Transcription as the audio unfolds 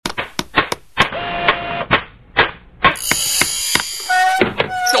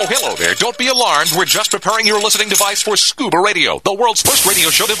Hello there. Don't be alarmed. We're just preparing your listening device for Scuba Radio, the world's first radio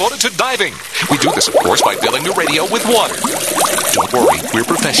show devoted to diving. We do this, of course, by filling the radio with water. Don't worry, we're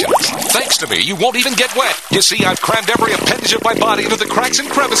professionals. Thanks to me, you won't even get wet. You see, I've crammed every appendage of my body into the cracks and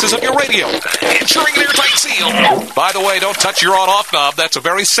crevices of your radio, ensuring an airtight seal. By the way, don't touch your on-off knob. That's a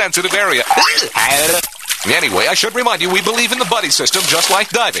very sensitive area. Anyway, I should remind you, we believe in the buddy system just like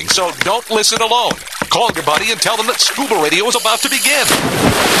diving, so don't listen alone. Call your buddy and tell them that Scuba Radio is about to begin.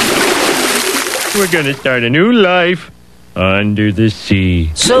 We're going to start a new life under the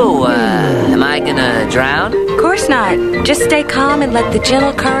sea. So, am I gonna drown? Of course not. Just stay calm and let the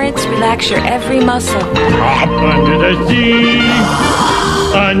gentle currents relax your every muscle. Under the sea.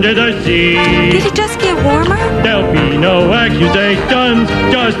 Under the sea. Did it just get warmer? There'll be no accusations,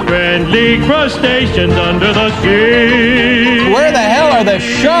 just friendly crustaceans under the sea. Where the hell are the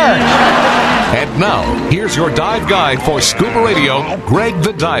sharks? And now, here's your dive guide for Scuba Radio, Greg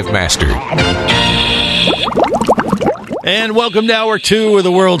the Dive Master. And welcome to Hour 2 of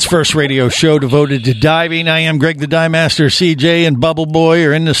the world's first radio show devoted to diving. I am Greg the Dive Master. CJ and Bubble Boy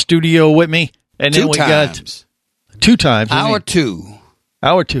are in the studio with me. And then we got 2 times. Hour 2.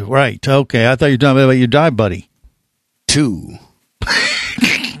 Hour 2, right. Okay, I thought you were talking about your dive buddy. 2.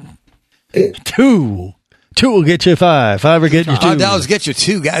 2. 2 will get you 5. 5 will get you 2. $5 get you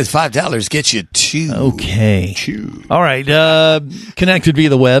 2, guys. $5 get you 2. Okay. 2. All right. Connected via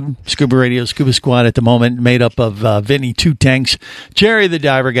the web. Scuba Radio ScubaSquad at the moment, made up of Vinny 2 Tanks, Jerry the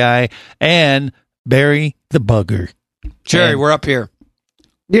Diver Guy, and Barry the Bugger. Jerry, we're up here.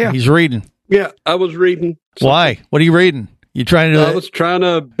 Yeah. He's reading. Yeah, I was reading. Something. Why? What are you reading? You trying to? I was trying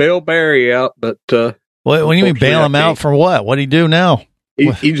to bail Barry out, but what do you mean bail him out for what? What do you do now?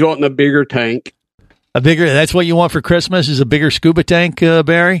 He's wanting a bigger tank. A bigger? That's what you want for Christmas? Is a bigger scuba tank,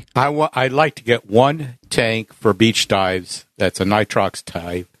 Barry? I'd like to get one tank for beach dives. That's a nitrox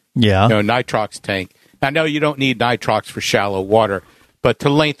type. Yeah, nitrox tank. I know you don't need nitrox for shallow water, but to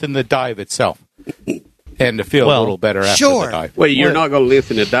lengthen the dive itself and to feel a little better after the dive. Well, you're not going to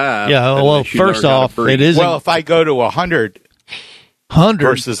lengthen the dive. Yeah. Well, first off, it is. Well, if I go to 100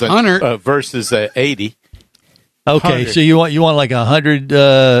 versus 80. Okay, 100. so you want like 100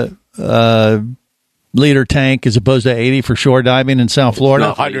 liter tank as opposed to 80 for shore diving in South Florida?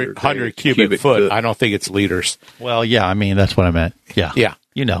 No, 100 cubic foot. I don't think it's liters. Well, yeah, I mean, that's what I meant. Yeah. Yeah.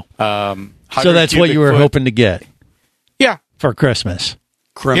 You know. So that's what you were hoping to get. Yeah. For Christmas.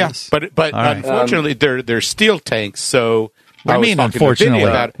 Yeah, but right. Unfortunately, they're steel tanks, so... What do you mean,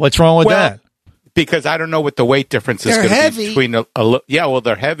 unfortunately? What's wrong with that? Because I don't know what the weight difference is going to be between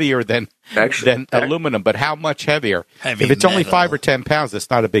they're heavier than aluminum, but how much heavier? If it's only 5 or 10 pounds, that's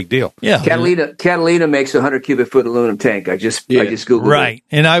not a big deal. Yeah, Catalina makes a 100 cubic foot aluminum tank. I just googled right, it.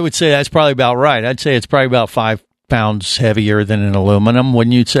 And I would say that's probably about right. I'd say it's probably about 5 pounds heavier than an aluminum.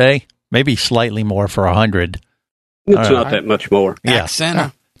 Wouldn't you say? Maybe slightly more for 100. It's not that much more. Yeah,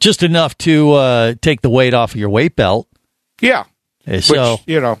 just enough to take the weight off of your weight belt. Yeah, so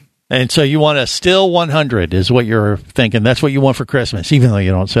And so you want a still 100 is what you're thinking. That's what you want for Christmas, even though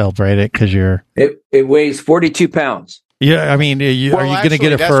you don't celebrate it because you're... It weighs 42 pounds. Yeah, I mean, are you going to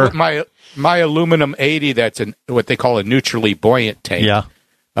get it for... My aluminum 80, that's what they call a neutrally buoyant tank,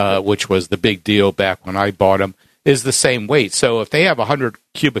 which was the big deal back when I bought them, is the same weight. So if they have 100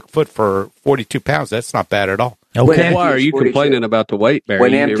 cubic foot for 42 pounds, that's not bad at all. Okay. Why are you complaining about the weight, Barry?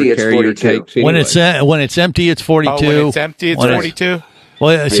 When empty, it's 42. Anyway. When it's empty, it's 42. Oh, when it's empty, it's 42?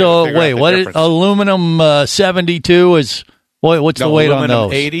 Well, so wait, what is aluminum 72 is? What's the weight on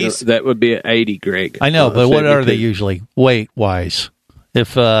those? 80s? That would be an 80, Greg. I know, but what are they usually weight wise?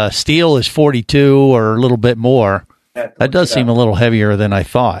 If steel is 42 or a little bit more, that does seem a little heavier than I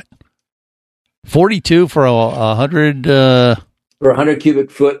thought. 42 for 100. For 100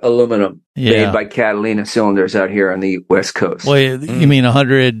 cubic foot aluminum made by Catalina Cylinders out here on the West Coast. Well, you mean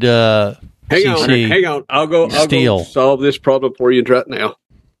 100 Hang on. I'll go solve this problem for you right now.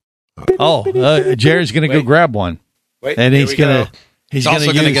 Oh, Jared's going to go grab one. Wait, and he's going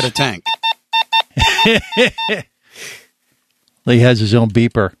to get a tank. He has his own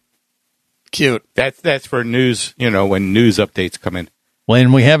beeper. Cute. That's for news, when news updates come in.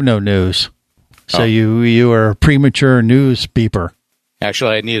 When we have no news. So you are a premature news beeper.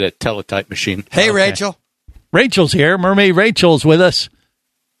 Actually, I need a teletype machine. Hey, okay. Rachel. Rachel's here. Mermaid Rachel's with us.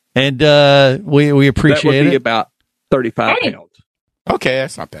 And we appreciate it. That would be about 35 pounds. Okay,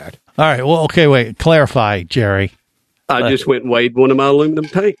 that's not bad. All right. Well, okay, wait. Clarify, Jerry. I just went and weighed one of my aluminum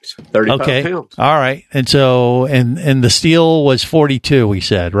tanks. 35 pounds. All right. And so, and the steel was 42, we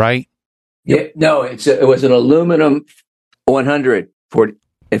said, right? Yeah. No, it was an aluminum 100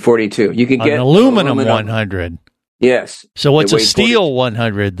 and 42. You can get an aluminum 100. Yes. So what's a steel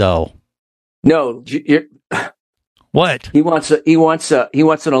 100 though? No. What? He wants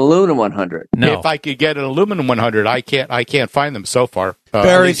an aluminum 100. No. If I could get an aluminum 100, I can't find them so far.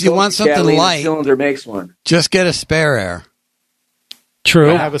 Barry, if you want something light, Cylinder makes one. Just get a spare air.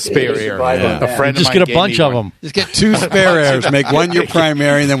 True. I have a spare air. Yeah. A friend just of mine get a bunch of them. Just get 2 spare airs. Make one your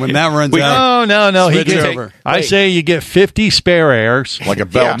primary, and then when that runs out, no. He switch gets over. I say you get 50 spare airs, like a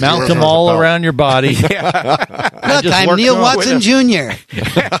belt. Mount them all around your body. Look, I'm Neil Watson Jr.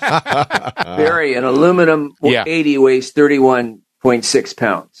 Barry, an aluminum 80 weighs 31.6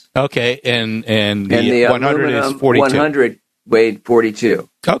 pounds. Okay, and the 100 is 42. 100 weighed 42.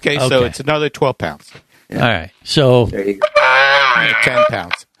 Okay, so it's another 12 pounds. Yeah. All right, so there you go. 10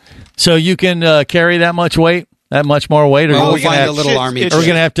 pounds. So you can carry that much weight, that much more weight, or we'll find a little army. We're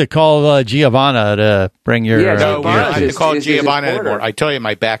going to have to call Giovanna to bring your. No, we don't have to call Giovanna anymore. I tell you,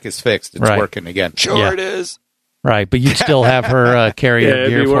 my back is fixed. It's working again. Sure, it is. Right, but you'd still have her carry your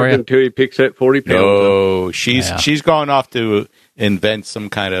gear for you until he picks that 40 pounds. Oh, she's gone off to invent some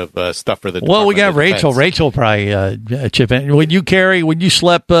kind of stuff for the. Well, we got Rachel. Rachel probably chip in. Would you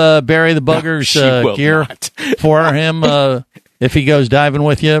schlep Barry the Bugger's gear for him if he goes diving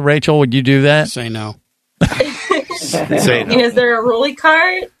with you? Rachel, would you do that? Say no. Say no. Is there a rolly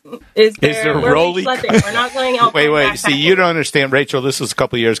cart? Is there a rolly cart? We're not going out. Wait. See, you don't understand, Rachel. This was a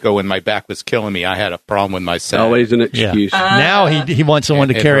couple of years ago when my back was killing me. I had a problem with my side. Always an excuse. Now he wants someone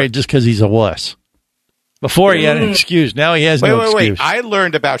to carry it just because he's a wuss. Before he had an excuse. Now he has no excuse. Wait. I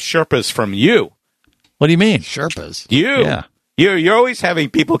learned about Sherpas from you. What do you mean? Sherpas? You. Yeah. You're always having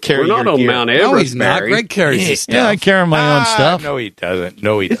people carry your gear. We're not on Mount Everest, No, he's not. Barry. Greg carries his stuff. Yeah, I carry my own stuff. No, he doesn't.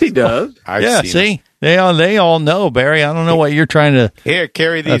 Yes, he does. I've seen see? They all know, Barry. I don't know what you're trying to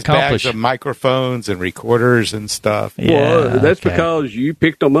carry these accomplish. bags of microphones and recorders and stuff. Yeah, well, that's because you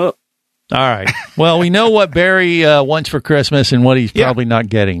picked them up. All right. Well, we know what Barry wants for Christmas and what he's probably not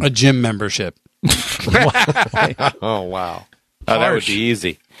getting. A gym membership. Oh, wow. That would be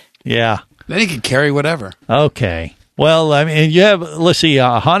easy. Yeah. Then he can carry whatever. Okay. Well, I mean, let's see,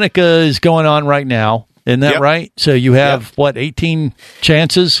 Hanukkah is going on right now. Isn't that right? So you have, 18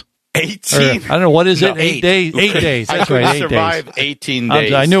 chances? 18? I don't know. What is it? 8 days? 8 days. That's I right. 8 survive days. 18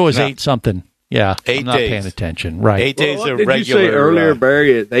 days. I knew it was 8 something. Yeah. 8 I'm not days. paying attention. Right. 8 days What of did regular. you say earlier,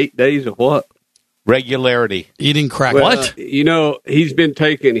 Barry? It's 8 days of what? Regularity. Eating crackers. What? He's been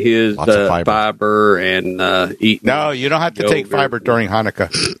taking his fiber and eating. No, you don't have to take fiber during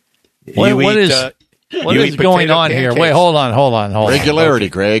Hanukkah. What is going on here? Wait, hold on. Regularity,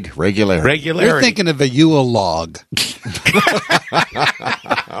 Greg. Regularity. You're thinking of a Yule log.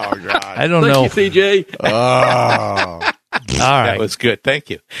 Oh, God. I don't know. Thank you, CJ. Oh. All right. That was good. Thank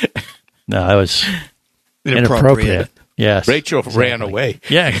you. No, that was inappropriate. Yes. Rachel ran away.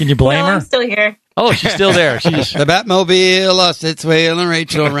 Yeah, can you blame her? I'm still here. Oh, she's still there. She's the Batmobile lost its wheel and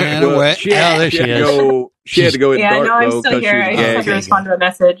Rachel ran away. there she is. She had to go in dark no, I'm mode still here. I just have to respond to a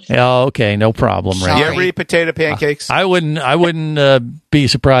message. Oh, okay, no problem. You ever eat potato pancakes? I wouldn't be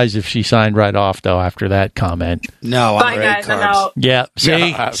surprised if she signed right off though after that comment. No, Bye, guys. I'm out. Yeah,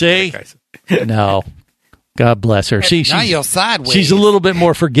 see, no. God bless her. See, now you're sideways. She's a little bit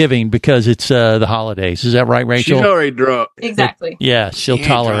more forgiving because it's the holidays. Is that right, Rachel? She's already drunk. Exactly. She'll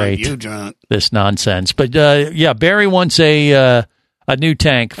tolerate drunk. this nonsense. But Barry wants a new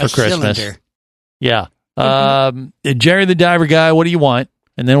tank for Christmas. Cylinder. Yeah. Jerry the Diver guy, what do you want?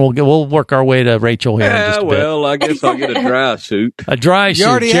 And then we'll work our way to Rachel here. Yeah, I guess I'll get a dry suit. A dry suit. You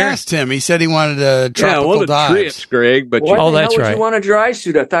already asked him. He said he wanted a tropical dive. Trips, Greg. But that's right. You want a dry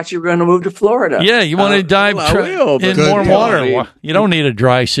suit? I thought you were going to move to Florida. Yeah, you want to dive in warm water. You don't need a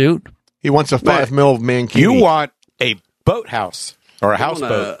dry suit. He wants a 5mm mankini. You want a boathouse or a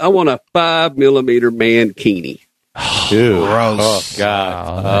houseboat. I want a 5mm mankini. Dude. Gross. Oh,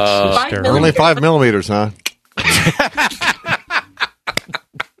 God. Only 5mm, huh?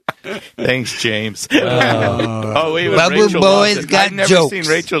 Thanks, James. Bubble Rachel boys got I've never jokes. seen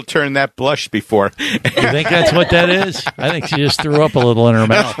Rachel turn that blush before. You think that's what that is? I think she just threw up a little in her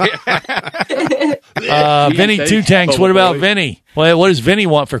mouth. Vinny Two Tanks, what about Vinny? What does Vinny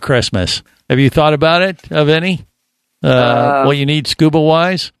want for Christmas? Have you thought about it, Vinny? What you need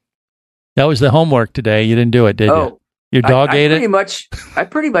scuba-wise? That was the homework today. You didn't do it, did you? Your dog ate it? I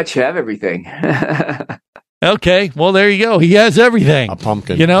pretty much have everything. Okay, well, there you go. He has everything. A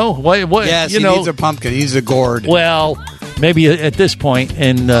pumpkin. You know? What, yes, he needs a pumpkin. He needs a gourd. Well, maybe at this point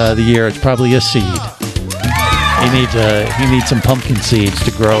in the year, it's probably a seed. He needs some pumpkin seeds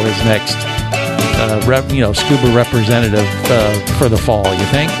to grow his next, scuba representative for the fall, you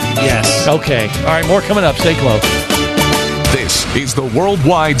think? Yes. Okay. All right, more coming up. Stay close. This is the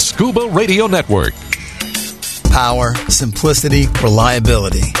Worldwide Scuba Radio Network. Power, simplicity,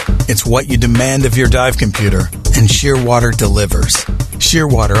 reliability. It's what you demand of your dive computer, and Shearwater delivers.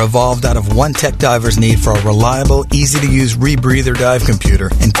 Shearwater evolved out of one tech diver's need for a reliable, easy-to-use rebreather dive computer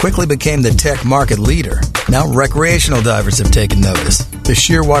and quickly became the tech market leader. Now recreational divers have taken notice. The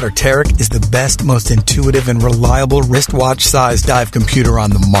Shearwater Taric is the best, most intuitive, and reliable wristwatch-sized dive computer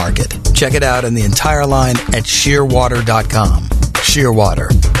on the market. Check it out in the entire line at shearwater.com.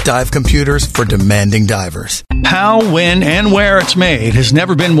 Shearwater. Dive computers for demanding divers. How, when, and where it's made has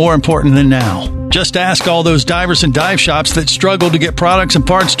never been more important than now. Just ask all those divers and dive shops that struggled to get products and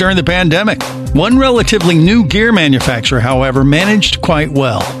parts during the pandemic. One relatively new gear manufacturer, however, managed quite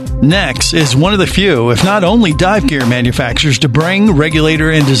well. Nex is one of the few, if not only, dive gear manufacturers to bring regulator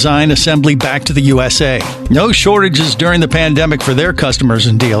and design assembly back to the USA. No shortages during the pandemic for their customers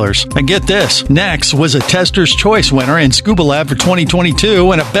and dealers. And get this, Nex was a Tester's Choice winner in Scuba Lab for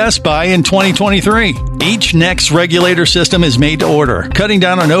 2022 and a Best Buy in 2023. Each Nex regulator system is made to order, cutting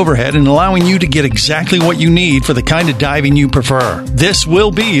down on overhead and allowing you to get exactly what you need for the kind of diving you prefer. This will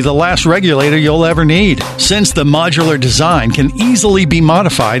be the last regulator you'll ever need, since the modular design can easily be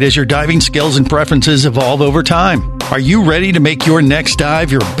modified as your diving skills and preferences evolve over time. Are you ready to make your next dive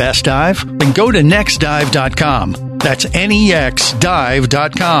your best dive? Then go to nextdive.com. That's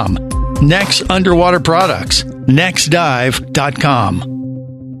NEXDive.com. Nex Underwater Products. nextdive.com.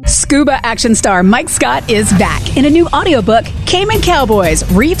 Scuba action star Mike Scott is back in a new audiobook, Cayman Cowboys,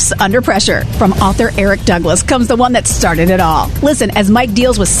 Reefs Under Pressure. From author Eric Douglas comes the one that started it all. Listen as Mike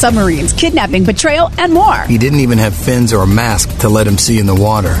deals with submarines, kidnapping, betrayal, and more. He didn't even have fins or a mask to let him see in the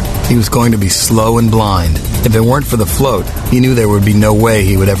water. He was going to be slow and blind. If it weren't for the float, he knew there would be no way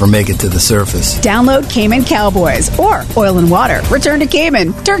he would ever make it to the surface. Download Cayman Cowboys or Oil and Water, Return to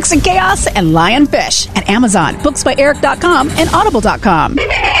Cayman, Turks and Chaos, and Lionfish at Amazon, booksbyeric.com, and audible.com.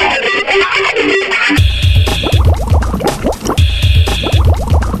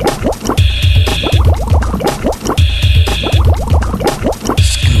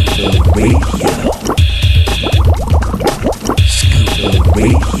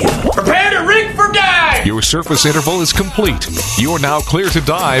 Prepare to rig for dive! Your surface interval is complete. You're now clear to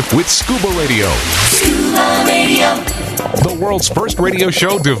dive with Scuba Radio. Scuba Radio. The world's first radio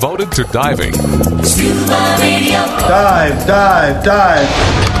show devoted to diving. Scuba Radio. Dive, dive, dive.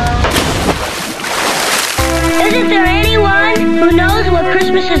 Isn't there anyone who knows what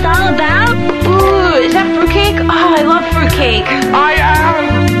Christmas is all about? Ooh, is that fruitcake? Oh, I love fruitcake. I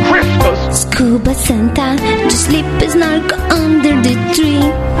am Christmas. Scuba Santa, just sleep a snark under the tree.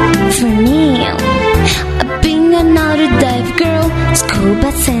 For me, I've been another dive girl,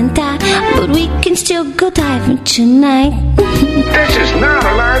 Scuba Santa, but we can still go diving tonight. This is not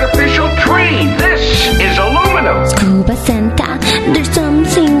an artificial tree. This is aluminum. Scuba Santa, there's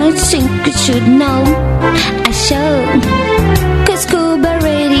something I think you should know. I show, 'cause Scuba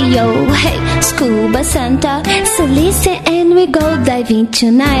Radio, hey, Scuba Santa. So listen and we go diving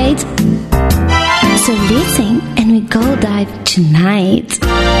tonight. So listen and we go dive tonight.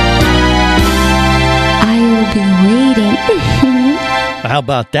 I will be waiting. How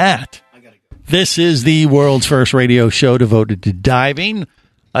about that? This is the world's first radio show devoted to diving.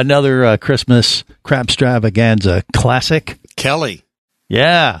 Another Christmas crapstravaganza classic. Kelly.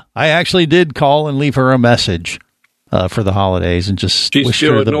 Yeah, I actually did call and leave her a message for the holidays and just wish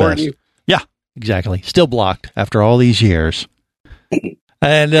her the best. You? Yeah, exactly. Still blocked after all these years.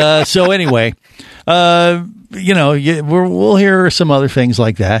 And so anyway, we'll hear some other things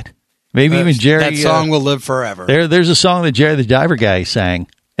like that. Maybe even Jerry. That song will live forever. There's a song that Jerry the Diver Guy sang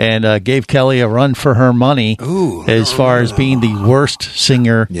and gave Kelly a run for her money as far as being the worst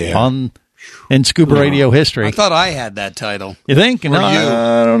singer in Scuba Radio history. I thought I had that title. You think? No,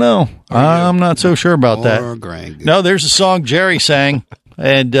 I don't know. I'm not so sure about that. Greg. No, there's a song Jerry sang.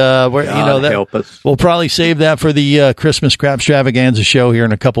 And we'll probably save that for the Christmas Crapstravaganza show here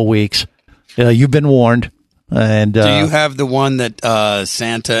in a couple weeks. You've been warned. And do you have the one that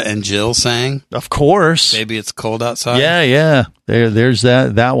Santa and Jill sang? Of course. Baby, it's cold outside. Yeah. There's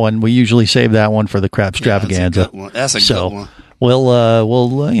that one. We usually save that one for the Crapstravaganza. That's a good one. We'll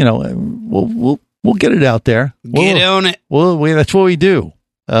get it out there. Get on it. That's what we do.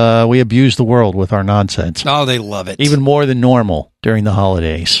 We abuse the world with our nonsense. Oh, they love it. Even more than normal during the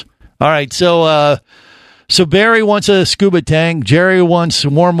holidays. All right, so Barry wants a scuba tank. Jerry wants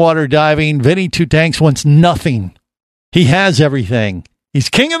warm water diving. Vinny Two Tanks wants nothing. He has everything. He's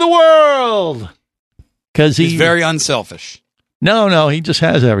king of the world. Because he's very unselfish. No, he just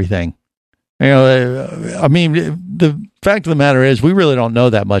has everything. The fact of the matter is we really don't know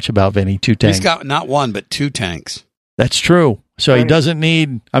that much about Vinny Two Tanks. He's got not one, but two tanks. That's true. So he doesn't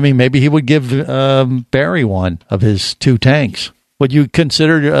need, I mean, maybe he would give Barry one of his 2 tanks. Would you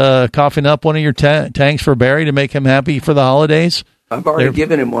consider coughing up one of your tanks for Barry to make him happy for the holidays? I've already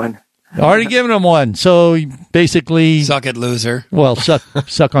given him one. Already given him one. So basically... Suck it, loser. Well,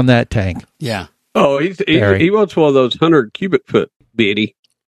 suck on that tank. Yeah. Oh, he wants one of those 100 cubic foot bitty.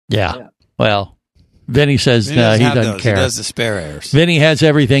 Yeah. Well, Vinny says he doesn't care. He does the spare airs. Vinny has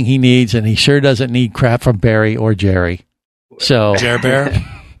everything he needs, and he sure doesn't need crap from Barry or Jerry. So Jer Bear?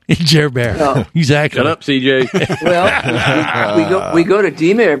 Jer Bear. No. Exactly. Shut up, CJ. Well, we go to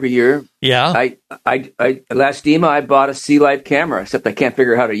DEMA every year. Yeah. I last DEMA I bought a Sea Life camera, except I can't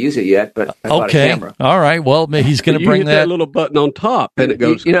figure out how to use it yet. But I bought a camera. All right. Well, he's going to bring that little button on top, and it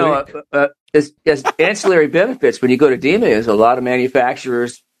goes. As ancillary benefits when you go to DEMA is a lot of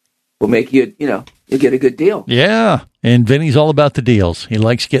manufacturers will make you get a good deal. Yeah, and Vinny's all about the deals. He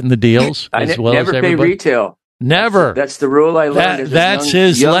likes getting the deals as well never as everybody. pay retail. Never. That's the rule I learned. That's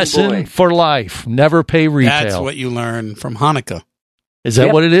his lesson for life. Never pay retail. That's what you learn from Hanukkah. Is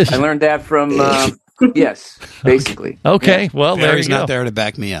that what it is? I learned that from yes, basically. Okay. Yeah. Well, Barry's there you not go. there to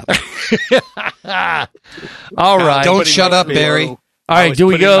back me up. All right. Don't shut up, Barry. All right. Do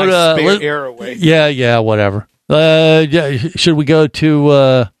we go to air away. Yeah. Whatever. Should we go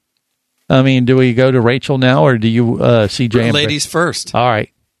to? Do we go to Rachel now, or do you CJ? Ladies first. All right.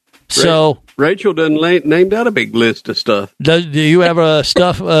 So Rachel doesn't named out a big list of stuff. Do you have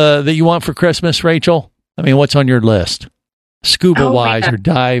stuff that you want for Christmas, Rachel? I mean, what's on your list? Scuba wise or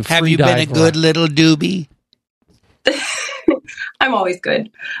dive? Have you been a good little doobie? I'm always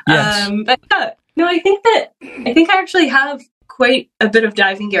good. Yes. But no, I think I actually have quite a bit of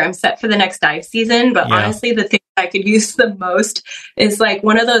diving gear. I'm set for the next dive season, but honestly, the thing I could use the most is like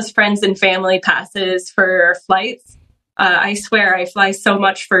one of those friends and family passes for flights. I swear I fly so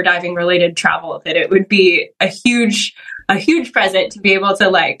much for diving related travel that it would be a huge present to be able to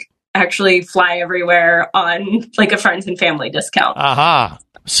like actually fly everywhere on like a friends and family discount. Aha.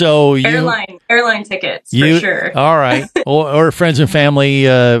 So airline tickets for sure. All right. or friends and family,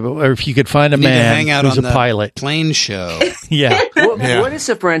 or if you could find a man hang out who's on a pilot. Plane show. Yeah. What is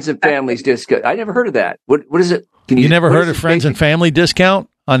the friends and families discount? I never heard of that. What is it? You never heard of friends and family discount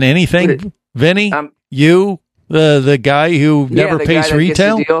on anything, Vinny? You, the guy who never pays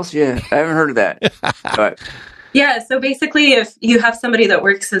retail? Deals? Yeah, I haven't heard of that. All right. Yeah, so basically if you have somebody that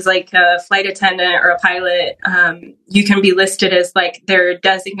works as like a flight attendant or a pilot, you can be listed as like their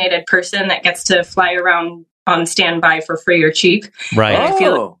designated person that gets to fly around on standby for free or cheap.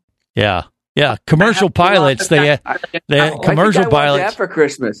 Right. Yeah. Commercial pilots, they commercial pilots. That for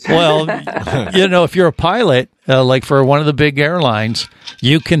Christmas. Well, if you're a pilot, like for one of the big airlines,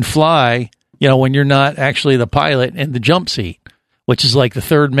 you can fly, when you're not actually the pilot in the jump seat, which is like the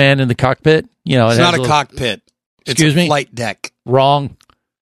third man in the cockpit. It's not a cockpit. Excuse me? Me? Flight deck. Wrong.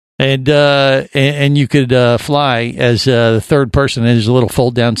 And you could fly as the third person. There's a little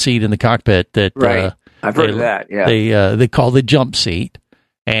fold down seat in the cockpit that right. I've heard of that. Yeah. They call the jump seat,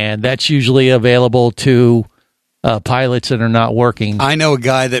 and that's usually available to pilots that are not working. I know a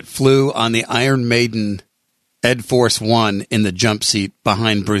guy that flew on the Iron Maiden Ed Force One in the jump seat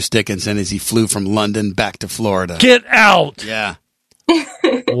behind Bruce Dickinson as he flew from London back to Florida. Get out! Yeah.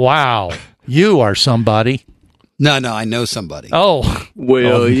 Wow, you are somebody. No, I know somebody. Oh,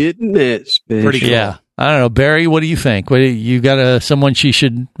 well, isn't that special? Pretty cool. Yeah. I don't know, Barry. What do you think? You got someone she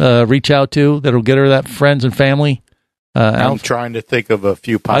should reach out to that'll get her that friends and family? I'm trying to think of a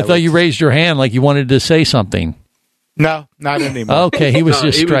few pilots. I thought you raised your hand like you wanted to say something. No, not anymore. Okay, he was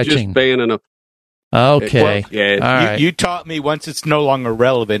just stretching. He was just banning them. Okay. Well, yeah. All right. You taught me once it's no longer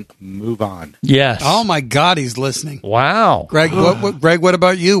relevant, move on. Yes. Oh my God, he's listening. Wow. Greg, what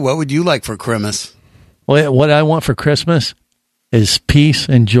about you? What would you like for Christmas? What I want for Christmas is peace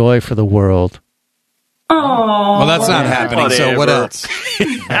and joy for the world. Oh. Well, that's not happening. So what else?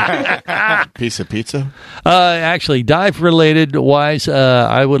 Piece of pizza? Actually, dive related wise,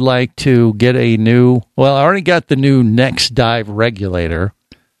 I would like to get a new. Well, I already got the new Next Dive regulator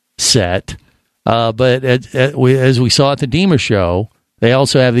set, but as we saw at the DEMA show, they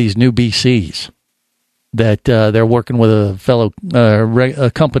also have these new BCs that they're working with a fellow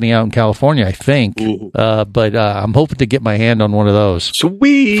a company out in California, I think. But I'm hoping to get my hand on one of those.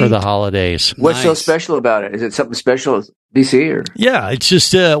 Sweet. For the holidays. What's so special about it? Is it something special, BC? Or? Yeah, it's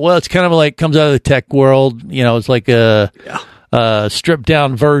just, it's kind of like comes out of the tech world. It's like a stripped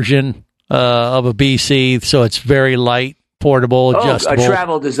down version of a BC, so it's very light, portable, adjustable. A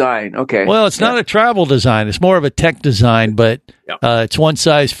travel design. Okay. Well, it's not a travel design. It's more of a tech design, but it's one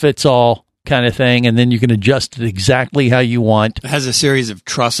size fits all kind of thing, and then you can adjust it exactly how you want. It has a series of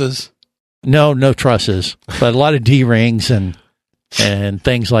trusses. No trusses, but a lot of D-rings and and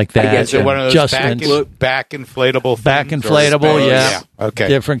things like that. Is it one of those back inflatable things? Back inflatable, yeah. Okay.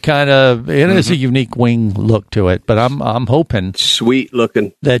 Different kind of. It is a unique wing look to it, but I'm hoping sweet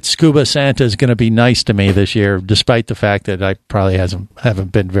looking that Scuba Santa is going to be nice to me this year, despite the fact that I probably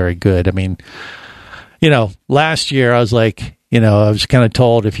haven't been very good. I mean, last year I was like, I was kind of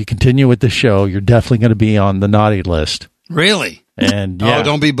told if you continue with the show, you're definitely going to be on the naughty list. Really? And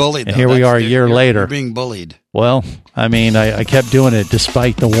don't be bullied. And here we are a year later. You're being bullied. Well, I mean, I kept doing it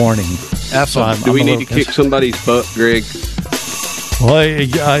despite the warning. Do we need to kick somebody's butt, Greg? Well,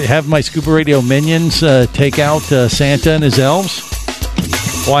 I have my Scuba Radio minions take out Santa and his elves.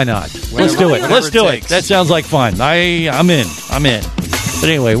 Why not? Let's do it. Let's do it. That sounds like fun. I'm in. But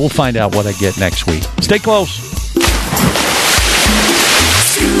anyway, we'll find out what I get next week. Stay close.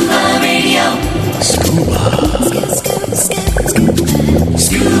 Scuba Radio.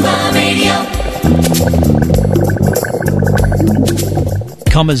 Scuba Radio.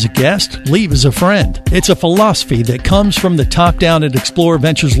 Come as a guest, leave as a friend. It's a philosophy that comes from the top down at Explorer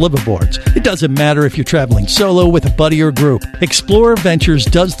Ventures liveaboards. It doesn't matter if you're traveling solo with a buddy or group. Explorer Ventures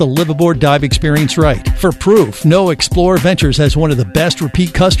does the liveaboard dive experience right. For proof, Explorer Ventures has one of the best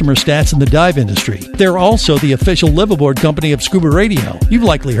repeat customer stats in the dive industry. They're also the official liveaboard company of Scuba Radio. You've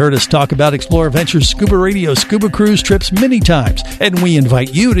likely heard us talk about Explorer Ventures Scuba Radio Scuba Cruise trips many times, and we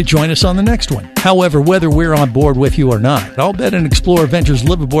invite you to join us on the next one. However, whether we're on board with you or not, I'll bet an Explorer Ventures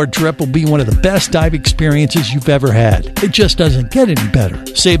liveaboard trip will be one of the best dive experiences you've ever had. It just doesn't get any better.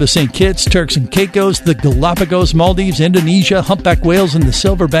 Saba St. Kitts, Turks and Caicos, the Galapagos, Maldives, Indonesia, humpback whales, and the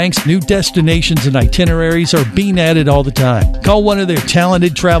Silver Banks, new destinations and itineraries are being added all the time. Call one of their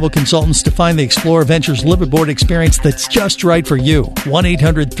talented travel consultants to find the Explorer Ventures liveaboard experience that's just right for you.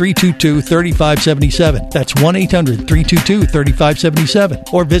 1-800-322-3577. That's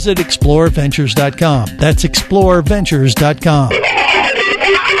 1-800-322-3577. Or visit explorerventures.com. That's explorerventures.com.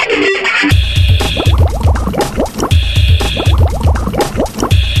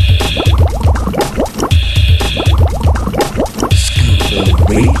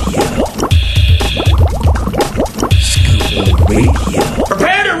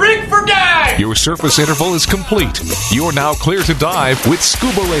 Prepare to rig for dive! Your surface interval is complete. You're now clear to dive with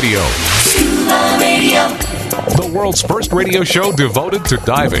Scuba Radio. Scuba Radio. The world's first radio show devoted to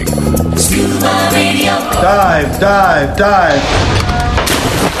diving. Scuba Radio. Dive, dive, dive.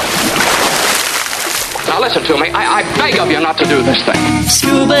 Now listen to me. I beg of you not to do this thing.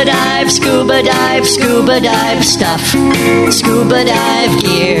 Scuba dive, scuba dive, scuba dive stuff. Scuba dive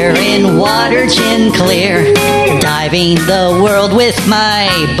gear in water gin clear. Diving the world with my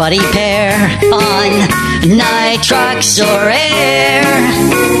buddy pair on nitrox or air.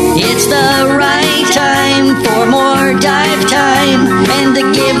 It's the right time for more dive time and to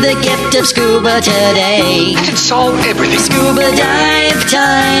give the gift of scuba today. That should solve everything. Scuba dive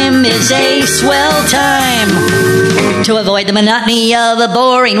time is a swell time to avoid the monotony of a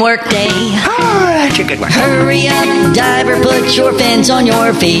boring workday. That's a good one. Hurry up, diver, put your fins on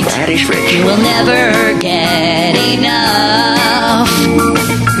your feet. That is rich. You will never get enough.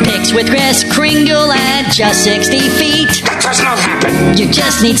 Pics with Chris Kringle at just 60 feet. That does not happen. You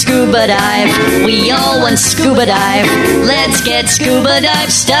just need scuba dive. We all want scuba dive. Let's get scuba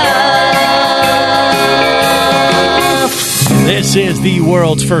dive stuff. This is the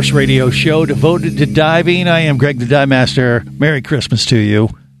world's first radio show devoted to diving. I am Greg the Dive Master. Merry Christmas to you.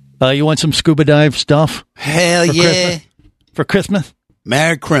 You want some scuba dive stuff? Hell for yeah. Christmas? For Christmas?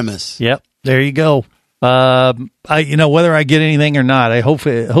 Merry Christmas. Yep. There you go. Whether I get anything or not,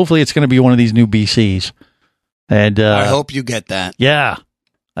 hopefully it's going to be one of these new BCs. And I hope you get that. Yeah.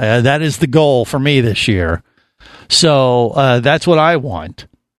 That is the goal for me this year. So that's what I want.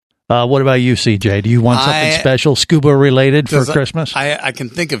 What about you, CJ? Do you want something special, scuba related for Christmas? I can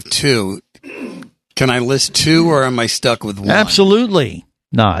think of two. Can I list two, or am I stuck with one? Absolutely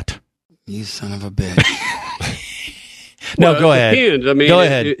not. You son of a bitch. No, go ahead. Depends. I mean, go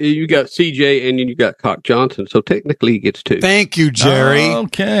ahead. You got CJ and you got Cock Johnson, so technically he gets two. Thank you, Jerry.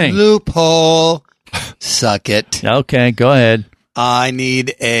 Okay. Loophole. Suck it. Okay, go ahead. I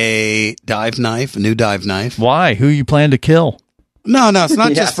need a dive knife, a new dive knife. Why? Who you plan to kill? No, it's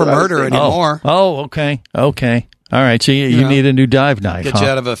not just for murder anymore. Oh, okay. All right, so you need a new dive knife. Get you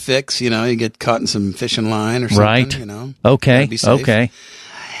out of a fix, you get caught in some fishing line or something, right. Okay,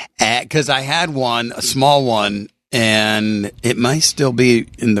 Because I had one, a small one, and it might still be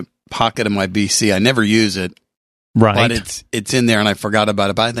in the pocket of my BC. I never use it. Right. But it's in there, and I forgot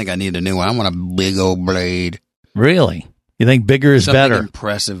about it, but I think I need a new one. I want a big old blade. Really? You think bigger is something better?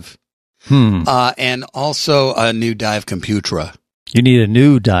 Impressive. And also a new dive computer. You need a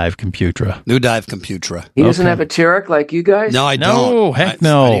new dive computer. New dive computer. He doesn't have a Taric like you guys? No, I No, don't. heck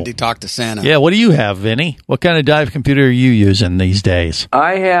no. I need to talk to Santa. Yeah, what do you have, Vinny? What kind of dive computer are you using these days?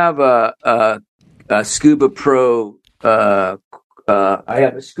 I have a Scuba Pro. I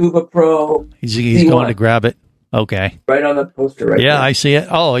have a Scuba Pro. He's going to grab it. Okay. Right on the poster right Yeah, there. I see it.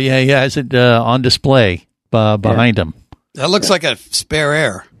 Oh, yeah. Is it on display behind him? That looks like a spare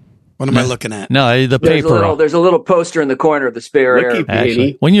air. What am I looking at? No, the paper. There's a little poster in the corner of the spare air.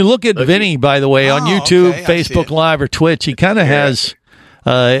 Actually, when you look at Vinny, by the way, on YouTube, Facebook Live, or Twitch, he kind of has,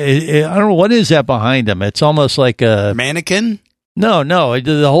 I don't know, what is that behind him? It's almost like a... mannequin? No,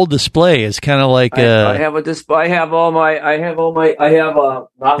 the whole display is kind of like I have a display. I have a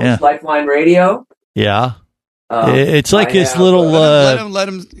Nautilus Lifeline radio. Yeah. It's like his little... let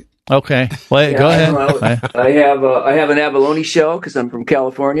him. Okay. Wait, go ahead. I have an abalone shell because I'm from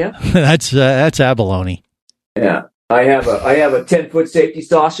California. That's abalone. Yeah. I have a 10-foot safety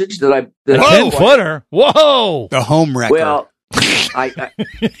sausage that I... A 10-footer? Whoa! The home wrecker. Well, I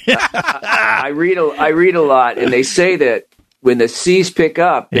read a lot, and they say that when the seas pick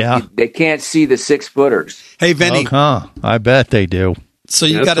up, they can't see the 6-footers. Hey, Vinny. I bet they do. So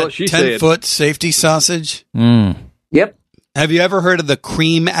you got a 10-foot safety sausage? Yep. Have you ever heard of the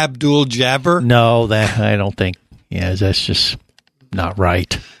Cream Abdul Jabber? No, that I don't think. Yeah, that's just not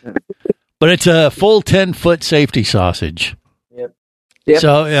right. But it's a full 10-foot safety sausage. Yep.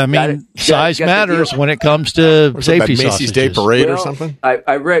 So, I mean, size matters when it comes to safety sausages. Macy's Day Parade or something?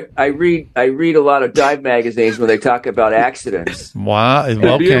 I read a lot from magazines when they talk about accidents. Wow.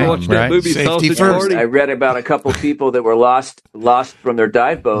 Okay. Right. Safety first. I read about a couple people that were lost from their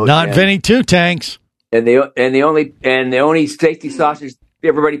dive boat. Not Vinny Two Tanks. And the only safety sausage,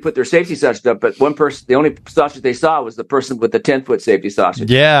 everybody put their safety sausage up, but one person, the only sausage they saw was the person with the 10-foot safety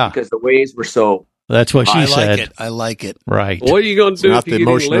sausage. Yeah. Because the waves were so... That's what she said. I like it. Right. What are you going to do if you get in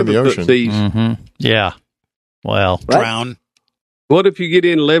 11-foot seas? Mm-hmm. Yeah. Well, drown. What if you get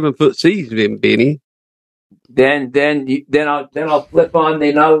in 11-foot seas, Benny? Then I'll flip on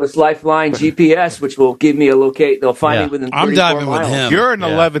the Nautilus Lifeline GPS, which will give me a locate. They'll find me within 34 I'm diving miles. with him. You're in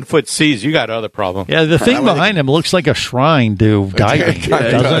 11-foot seas. You got other problems. Yeah, the thing behind him looks like a shrine to diving,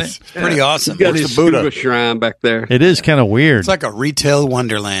 doesn't it? It's pretty awesome. You got his scuba shrine back there. It is kind of weird. It's like a retail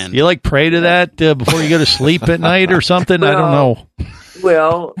wonderland. You like pray to that before you go to sleep at night or something? I don't know.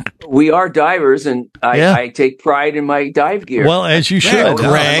 Well, we are divers, and I take pride in my dive gear. Well, as you should,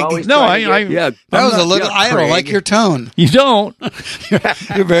 Greg. No, that was a little. I don't like your tone. You don't.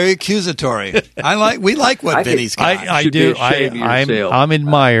 You're very accusatory. We like what Vinny's got. I do. I'm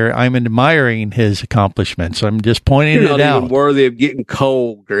admiring his accomplishments. I'm just pointing You're it not out. even worthy of getting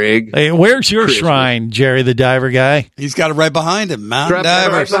cold, Greg. Hey, where's your shrine, Jerry the diver guy? He's got it right behind him. Mountain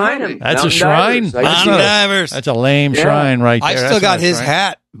Divers. Right behind him. That's Mountain a shrine. Divers. Mountain Divers. That's a lame shrine right there. I still got his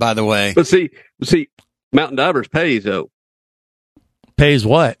hat, by the way. But see, Mountain Divers pays though. Pays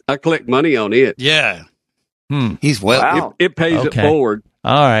what? I collect money on it. Yeah. He's well. Wow. It pays it forward.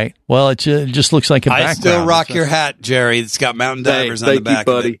 All right. Well, it just looks like a background. I still rock your hat, Jerry. It's got Mountain Divers on the back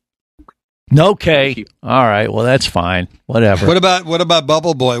buddy. of it. Okay. All right. Well, that's fine. Whatever. What about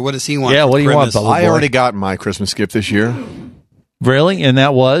Bubble Boy? What does he want? Yeah, what do you want, Bubble Boy? I already got my Christmas gift this year. Really? And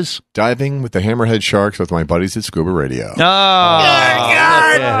that was? Diving with the hammerhead sharks with my buddies at Scuba Radio. Oh,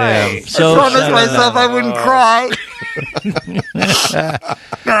 God. So I promised myself I wouldn't cry.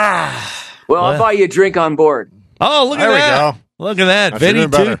 Well, I'll buy you a drink on board. Oh, look at There that. we go. Look at that. That's Vinny even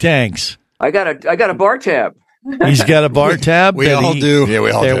better. Two Tanks. I got a bar tab. He's got a bar tab. We that all do. Yeah,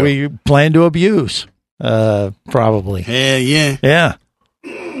 we all that do. we plan to abuse. Probably. Yeah.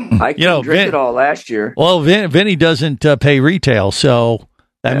 I couldn't drink it all last year. Well, Vinny doesn't pay retail, so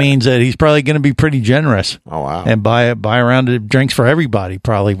that means that he's probably going to be pretty generous. Oh, wow. And buy a round of drinks for everybody,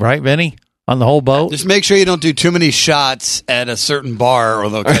 probably, right, Vinny? On the whole boat? Just make sure you don't do too many shots at a certain bar or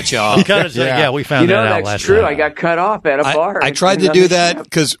they'll cut you off. Yeah, we found that out that's last true. night. I got cut off at a bar. I tried to do that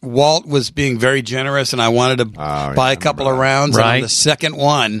because Walt was being very generous and I wanted to buy a couple of rounds. Right. And on the second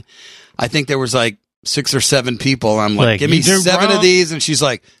one, I think there was like 6 or 7 people. I'm like, give me you do 7 wrong. of these. And she's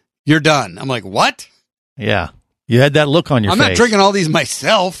like, you're done. I'm like, what? Yeah. You had that look on your I'm face. not drinking all these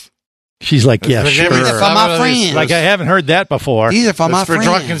myself. She's like, yeah, sure. These are for my friends. Like, I haven't heard that before. These are for my friends.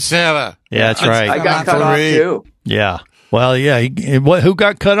 drunken Santa. Yeah, that's right. I got cut off too. Yeah. Well, yeah. Who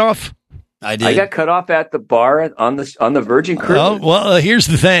got cut off? I did. I got cut off at the bar on the Virgin Cruise. Oh, well, here's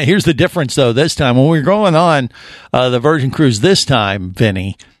the thing. Here's the difference, though, this time. When we were going on the Virgin Cruise this time,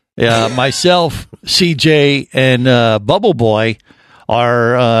 Vinny, myself, CJ, and Bubble Boy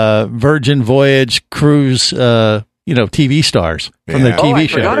are Virgin Voyage Cruise TV stars from the TV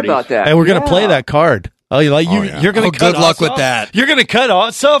show. I forgot about that. And we're going to play that card. Oh, you're going to cut good luck with that. You're going to cut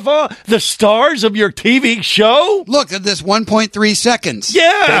us off the stars of your TV show? Look at this 1.3 seconds.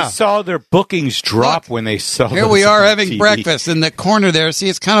 Yeah. They saw their bookings drop when they saw Here we are having breakfast in the corner there. See,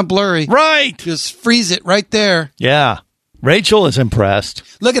 it's kind of blurry. Right. Just freeze it right there. Yeah. Rachel is impressed.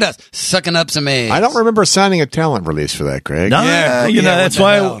 Look at us sucking up some eggs. I don't remember signing a talent release for that, Greg. No, that's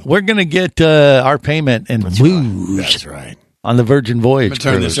why we're going to get our payment in booze. That's right. On the Virgin Voyage. I'm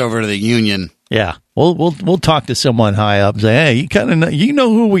gonna turn this over to the union. Yeah, we'll talk to someone high up and say, hey, you kind of you know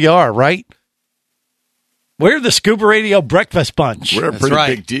who we are, right? We're the Scuba Radio Breakfast Bunch. We're a pretty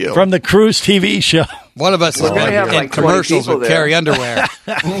big deal from the Cruise TV show. One of us is in commercials would carry underwear.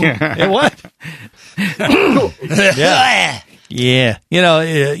 What? Yeah.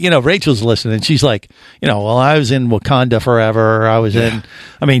 Yeah, Rachel's listening. She's like, well, I was in Wakanda forever. I was in.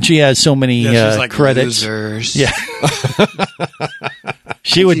 I mean, she has so many credits. Losers. Yeah,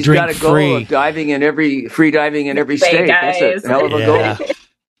 she would drink got a goal free of free diving in every state. That's a hell of a goal.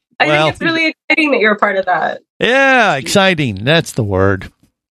 I think it's really exciting that you're a part of that. Yeah, exciting. That's the word.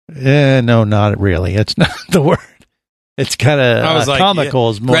 No, not really. It's not the word. It's kind of comical.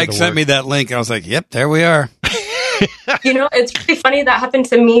 Is more Greg sent me that link. I was like, yep, there we are. It's really funny. That happened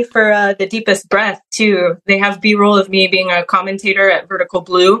to me for The Deepest Breath, too. They have B-roll of me being a commentator at Vertical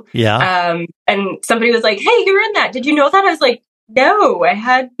Blue. Yeah. And somebody was like, hey, you're in that. Did you know that? I was like, no, I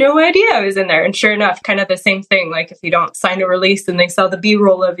had no idea I was in there. And sure enough, kind of the same thing. Like, if you don't sign a release and they sell the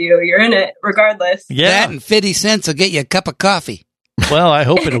B-roll of you, you're in it regardless. Yeah. That and 50 cents will get you a cup of coffee. Well, I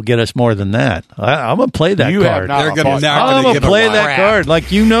hope it'll get us more than that. I'm going to play that card. I'm going to play that card.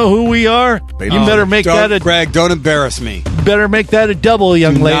 Like, you know who we are? You better make that a... Greg, don't embarrass me. Better make that a double,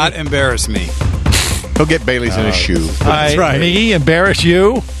 young lady. Do not embarrass me. He'll get Bailey's in his shoe. That's right. Me embarrass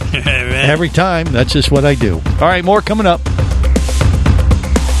you every time. That's just what I do. All right, more coming up.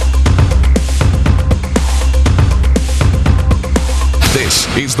 This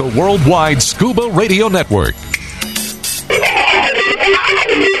is the Worldwide Scuba Radio Network.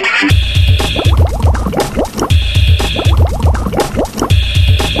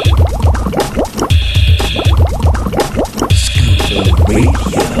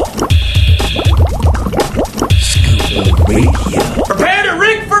 Scuba Radio. Prepare to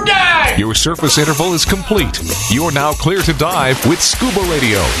rig for dive! Your surface interval is complete. You're now clear to dive with Scuba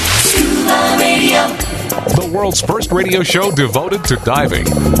Radio. Scuba Radio. The world's first radio show devoted to diving.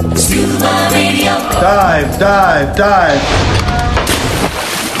 Scuba Radio. Dive, dive, dive.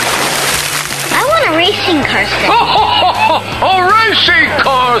 I want a racing car set. A racing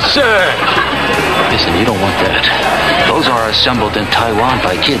car set! Listen, you don't want that. Those are assembled in Taiwan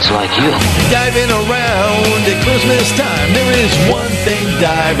by kids like you. Diving around at Christmas time, there is one thing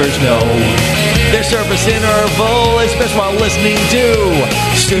divers know. Their surface interval is best while listening to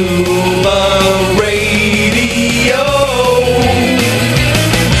Scuba Radio.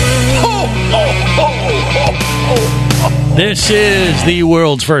 This is the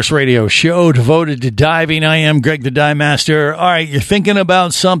world's first radio show devoted to diving. I am Greg the Dive Master. All right, you're thinking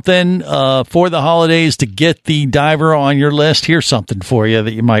about something for the holidays to get the diver on your list. Here's something for you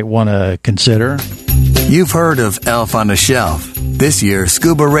that you might want to consider. You've heard of Elf on a Shelf. This year,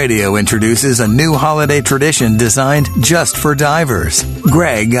 Scuba Radio introduces a new holiday tradition designed just for divers.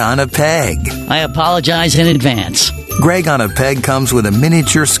 Greg on a Peg. I apologize in advance. Greg on a Peg comes with a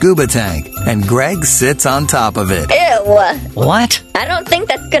miniature scuba tank, and Greg sits on top of it. Ew. What? I don't think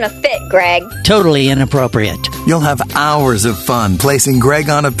that's gonna fit, Greg. Totally inappropriate. You'll have hours of fun placing Greg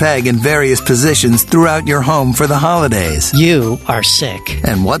on a peg in various positions throughout your home for the holidays. You are sick.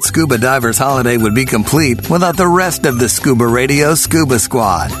 And what scuba diver's holiday would be complete without the rest of the Scuba Radio Scuba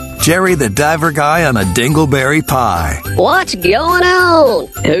Squad? Jerry the diver guy on a dingleberry pie. What's going on?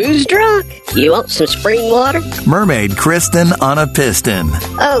 Who's drunk? You want some spring water? Mermaid Kristen on a piston.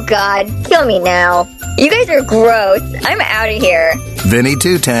 Oh, God. Kill me now. You guys are gross. I'm out of here. Vinny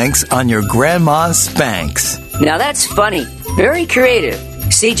Two Tanks on your grandma's Spanx. Now that's funny. Very creative.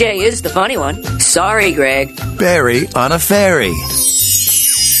 CJ is the funny one. Sorry, Greg. Barry on a ferry.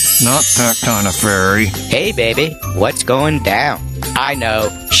 Not that kind of ferry. Hey, baby. What's going down? I know.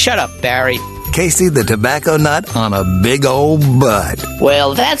 Shut up, Barry. Casey the tobacco nut on a big old butt.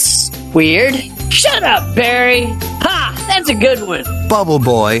 Well, that's weird. Shut up, Barry. Ha! That's a good one. Bubble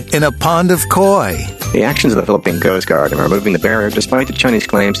Boy in a pond of koi. The actions of the Philippine Coast Guard in removing the barrier, despite the Chinese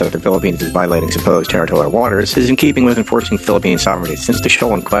claims that the Philippines is violating supposed territorial waters, is in keeping with enforcing Philippine sovereignty since the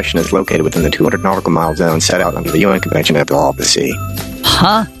shoal in question is located within the 200 nautical mile zone set out under the UN Convention of the Law of the Sea.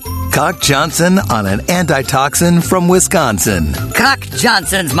 Huh? Cock Johnson on an antitoxin from Wisconsin. Cock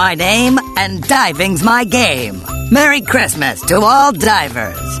Johnson's my name, and diving's my game. Merry Christmas to all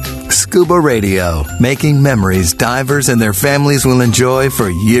divers. Scuba Radio, making memories divers and their families will enjoy for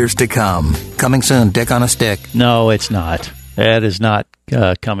years to come. Coming soon, Dick on a Stick. No, it's not. That is not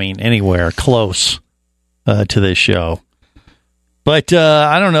coming anywhere close to this show. But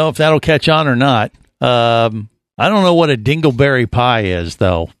I don't know if that'll catch on or not. I don't know what a dingleberry pie is,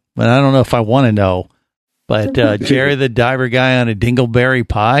 though. But I don't know if I want to know. But Jerry the Diver Guy on a dingleberry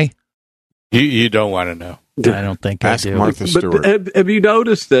pie? You don't want to know. I don't think Ask I do. Martha Stewart. But have you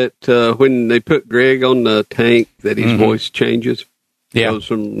noticed that when they put Greg on the tank, that his voice changes? Yeah. Goes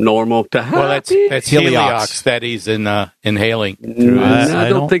from normal to high. Well, that's heliox that he's inhaling. I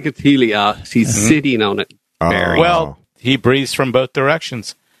don't think it's heliox. He's sitting on it. Oh. Well, he breathes from both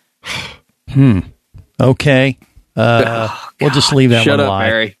directions. Okay. We'll just leave that Shut one up, lie.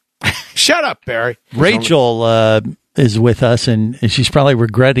 Barry. Shut up, Barry. Rachel is with us, and she's probably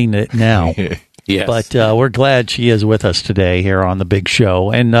regretting it now. Yes. But we're glad she is with us today here on the big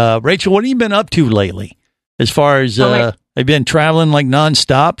show. And Rachel, what have you been up to lately? As far as have you been traveling like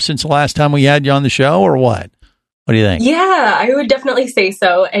nonstop since the last time we had you on the show, or what? What do you think? Yeah, I would definitely say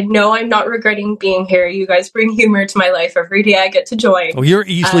so. And no, I'm not regretting being here. You guys bring humor to my life every day I get to join. Well, you're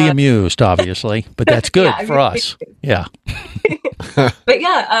easily amused, obviously, but that's good for us. Yeah. But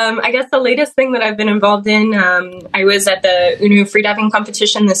yeah, I guess the latest thing that I've been involved in, I was at the HOUR2 freediving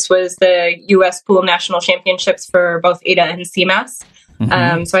competition. This was the U.S. Pool National Championships for both ADA and CMAS.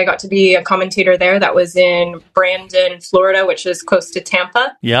 So I got to be a commentator there. That was in Brandon, Florida, which is close to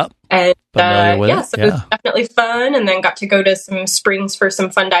Tampa. Yep. And so it was definitely fun. And then got to go to some springs for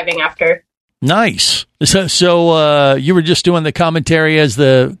some fun diving after. Nice. So you were just doing the commentary as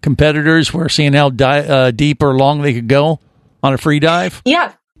the competitors were seeing how deep or long they could go on a free dive?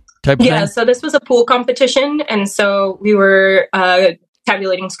 Yeah. Type of thing? So this was a pool competition. And so we were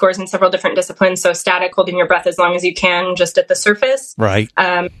tabulating scores in several different disciplines. So static, holding your breath as long as you can just at the surface. Right.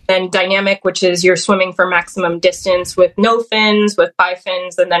 Then dynamic, which is you're swimming for maximum distance with no fins, with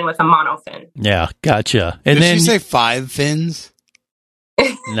bifins, and then with a monofin. Yeah, gotcha. And did then she say 5 fins?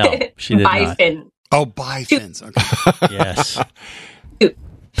 No, she did not. Bifin. Oh, bifins. Okay. Yes.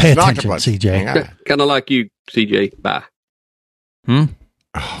 Pay attention, CJ. Yeah. Kind of like you, CJ. Bye. Oh,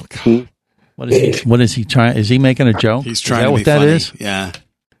 God. What is he trying? Is he making a joke? He's trying to what be that funny. is? Yeah.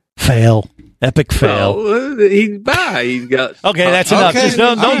 Fail. Epic fail. Oh, he's bye. He's got. Okay, that's enough. Just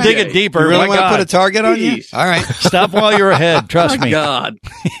don't dig it deeper. You really My want to God. put a target on you? All right. Stop while you're ahead. Trust me. God.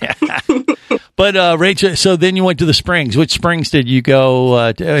 But Rachel, so then you went to the springs. Which springs did you go?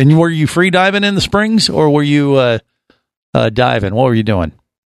 And were you free diving in the springs, or were you diving? What were you doing?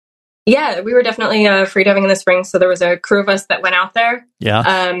 Yeah, we were definitely free diving in the springs. So there was a crew of us that went out there.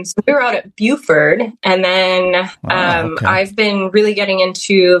 Yeah. So we were out at Buford, and then I've been really getting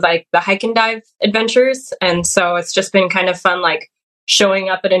into like the hike and dive adventures, and so it's just been kind of fun, like showing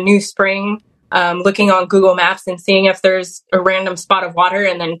up at a new spring, looking on Google Maps and seeing if there's a random spot of water,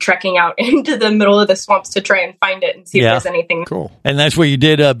 and then trekking out into the middle of the swamps to try and find it and see if there's anything. Cool. And that's where you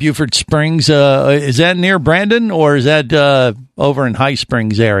did Buford Springs. Is that near Brandon, or is that over in High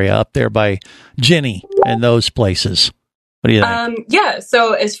Springs area up there by Ginny and those places? What do you think? Yeah,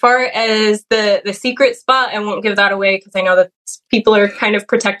 so as far as the secret spot, I won't give that away because I know that people are kind of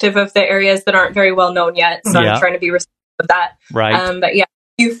protective of the areas that aren't very well known yet. So I'm trying to be respectful of that. Right. But yeah,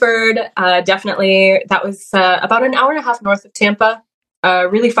 Buford, definitely, that was about an hour and a half north of Tampa.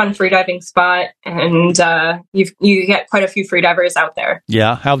 Really fun freediving spot, and you get quite a few freedivers out there.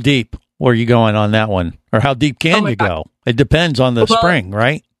 Yeah, how deep were you going on that one? Or how deep can you go? It depends on the spring,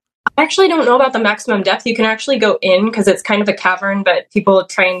 right? I actually don't know about the maximum depth. You can actually go in because it's kind of a cavern, but people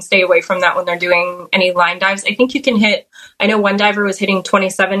try and stay away from that when they're doing any line dives. I think you can hit, I know one diver was hitting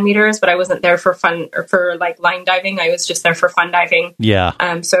 27 meters, but I wasn't there for fun or for like line diving. I was just there for fun diving. Yeah.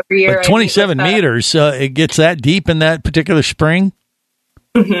 So every year. But 27 meters, it gets that deep in that particular spring?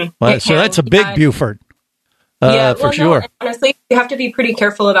 Mm-hmm. Well, so that's a big Buford. For sure. No, honestly, you have to be pretty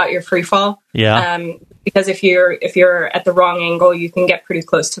careful about your free fall. Yeah. Because if you're at the wrong angle, you can get pretty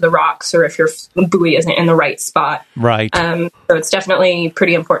close to the rocks, or if your buoy isn't in the right spot. Right. So it's definitely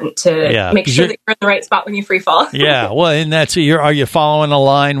pretty important to make sure that you're in the right spot when you free fall. Yeah. Well, and that's are you following a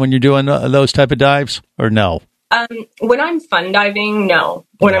line when you're doing those type of dives, or no? When I'm fun diving, no.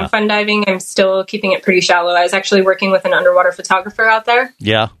 When I'm fun diving, I'm still keeping it pretty shallow. I was actually working with an underwater photographer out there.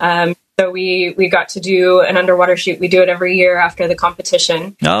 Yeah. So we got to do an underwater shoot. We do it every year after the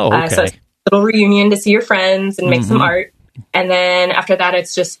competition. Oh, okay. So it's a little reunion to see your friends and make some art. And then after that,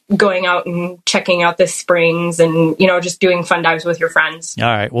 it's just going out and checking out the springs and, just doing fun dives with your friends. All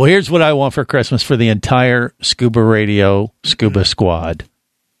right. Well, here's what I want for Christmas for the entire Scuba Radio Scuba Squad.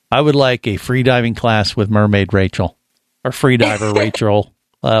 I would like a free diving class with Mermaid Rachel, or free diver Rachel,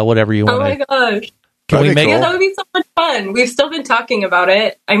 whatever you want. Oh my gosh. Can we make Yeah, that would be so much fun. We've still been talking about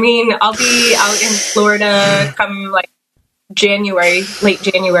it. I mean, I'll be out in Florida come like late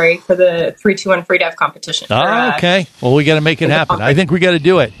January for the 3-2-1 free dive competition. Oh, okay. Well, we got to make it happen. I think we got to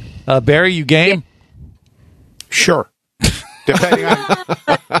do it. Barry, you game? Sure. Depending on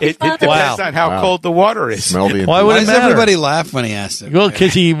it depends on how cold the water is. Why would it does matter? everybody laugh when he asked it? Well,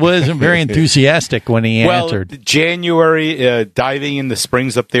 because he wasn't very enthusiastic when he answered. January diving in the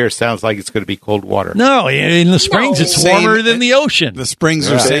springs up there sounds like it's going to be cold water. No, in the springs it's warmer than the ocean. The springs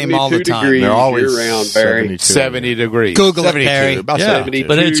are same all the time. Degrees They're always year-round, Barry. 70 degrees. Google it, Harry. About Yeah, 72.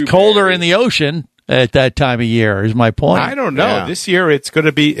 but it's colder in the ocean at that time of year. Is my point. I don't know. Yeah. This year it's going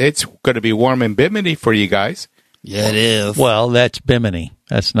to be warm in Bimini for you guys. Yeah, it is. Well, that's Bimini.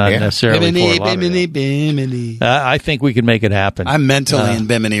 That's not necessarily Bimini, Fort Lauderdale. Bimini. I think we can make it happen. I'm mentally in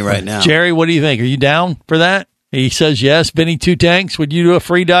Bimini right now. Jerry, what do you think? Are you down for that? He says yes. Benny Two Tanks, would you do a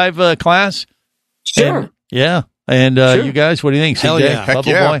free dive class? Sure. And you guys, what do you think? Hell CJ? yeah. Heck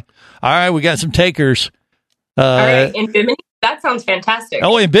Bubble yeah. Boy? All right, we got some takers. All right, in Bimini? That sounds fantastic.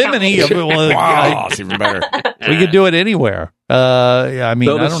 Oh, in Bimini? Wow, that's even better. We could do it anywhere. I mean,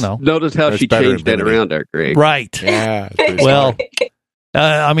 I don't know. Notice how she better changed that than me. around there, Greg. Right. Yeah. Well,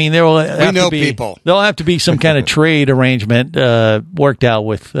 I mean, there will have know to be people. There'll have to be some kind of trade arrangement worked out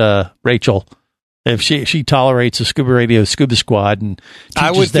with Rachel. If she tolerates the Scuba Radio Scuba Squad and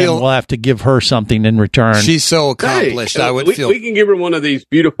teaches them, we'll have to give her something in return. She's so accomplished. Hey, I would feel. we can give her one of these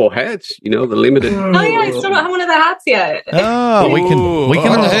beautiful hats. You know, the limited. Oh yeah, I still don't have one of the hats yet. Oh, we can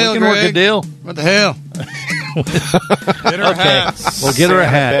What the hell, work a Greg? deal. What the hell? Get her a hat. We'll get her a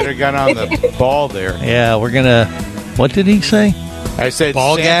hat. Better got on the ball there. Yeah, we're gonna. What did he say? I said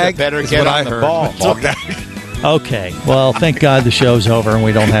Ball Santa gag better is get what on I the heard. ball. Ball gag. Okay. Well, thank God the show's over and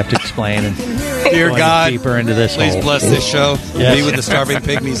we don't have to explain and Dear go God, any deeper into this. please hole. bless this show. Yes. Be with the starving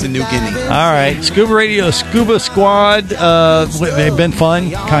pygmies in New Guinea. All right, Scuba Radio Scuba Squad. They've been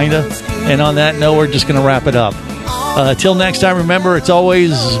fun, kind of. And on that note, we're just going to wrap it up. Till next time, remember, it's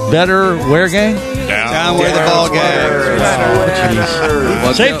always better. Where, gang? Down where the ball gags.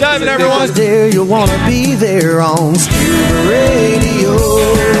 Safe diving, everyone. There you want to be there on Scuba Radio.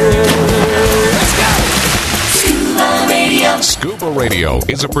 Scuba Radio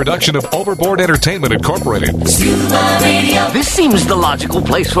is a production of Overboard Entertainment Incorporated. Scuba Radio. This seems the logical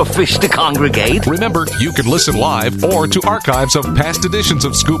place for fish to congregate. Remember, you can listen live or to archives of past editions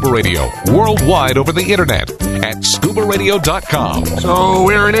of Scuba Radio worldwide over the internet at ScubaRadio.com. So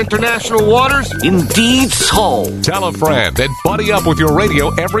we're in international waters? Indeed so. Tell a friend and buddy up with your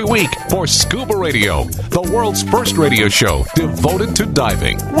radio every week for Scuba Radio, the world's first radio show devoted to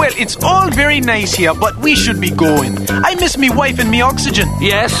diving. Well, it's all very nice here, but we should be going. I miss me wife and me oxygen.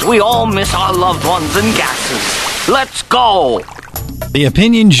 Yes, we all miss our loved ones and gases. Let's go. The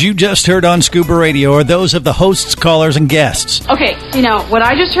opinions you just heard on Scuba Radio are those of the hosts, callers, and guests. Okay, what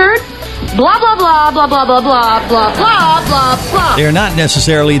I just heard? Blah, blah, blah, blah, blah, blah, blah, blah, blah, blah, blah. They are not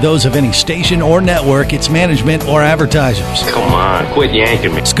necessarily those of any station or network, its management, or advertisers. Come on, quit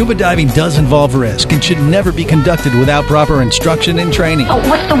yanking me. Scuba diving does involve risk and should never be conducted without proper instruction and training. Oh,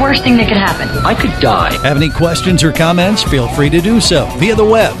 what's the worst thing that could happen? I could die. Have any questions or comments? Feel free to do so via the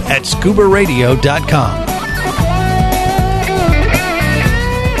web at ScubaRadio.com.